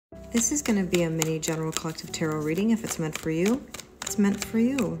This is going to be a mini general collective tarot reading. If it's meant for you, it's meant for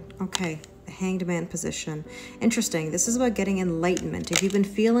you. Okay, the Hanged Man position. Interesting. This is about getting enlightenment. If you've been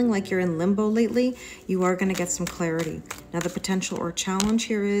feeling like you're in limbo lately, you are going to get some clarity. Now, the potential or challenge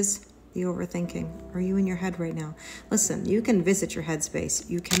here is the overthinking. Are you in your head right now? Listen, you can visit your headspace.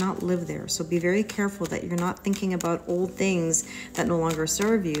 You cannot live there. So be very careful that you're not thinking about old things that no longer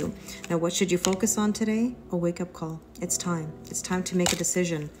serve you. Now, what should you focus on today? A wake-up call. It's time. It's time to make a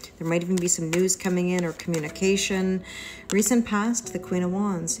decision. There might even be some news coming in or communication. Recent past, the Queen of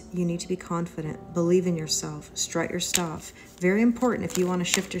Wands. You need to be confident. Believe in yourself. Strut your stuff. Very important if you want to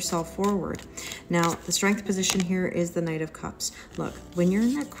shift yourself forward. Now, the strength position here is the Knight of Cups. Look, when you're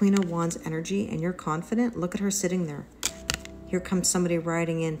in that Queen of Wands energy and you're confident, look at her sitting there. Here comes somebody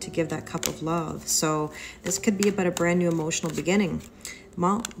riding in to give that cup of love. So this could be about a brand new emotional beginning.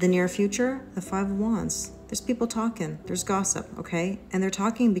 Well, the near future, the Five of Wands. There's people talking, there's gossip, okay? And they're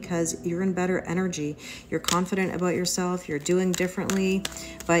talking because you're in better energy. You're confident about yourself, you're doing differently,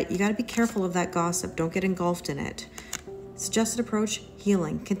 but you gotta be careful of that gossip. Don't get engulfed in it. Suggested approach,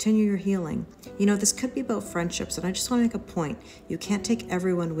 healing. Continue your healing. You know, this could be about friendships, and I just want to make a point. You can't take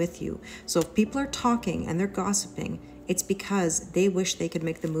everyone with you. So if people are talking and they're gossiping, it's because they wish they could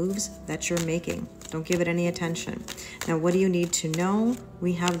make the moves that you're making. Don't give it any attention. Now, what do you need to know?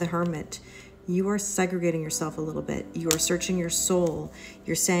 We have the Hermit. You are segregating yourself a little bit. You are searching your soul.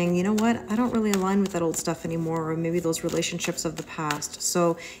 You're saying, you know what? I don't really align with that old stuff anymore, or maybe those relationships of the past.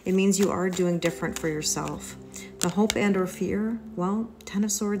 So it means you are doing different for yourself. The hope and or fear, well, Ten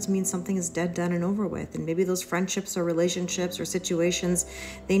of Swords means something is dead, done, and over with. And maybe those friendships or relationships or situations,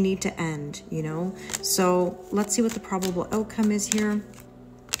 they need to end, you know? So let's see what the probable outcome is here.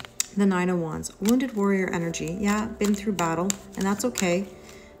 The Nine of Wands. Wounded warrior energy. Yeah, been through battle, and that's okay.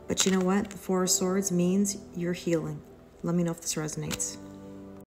 But you know what? The Four of Swords means you're healing. Let me know if this resonates.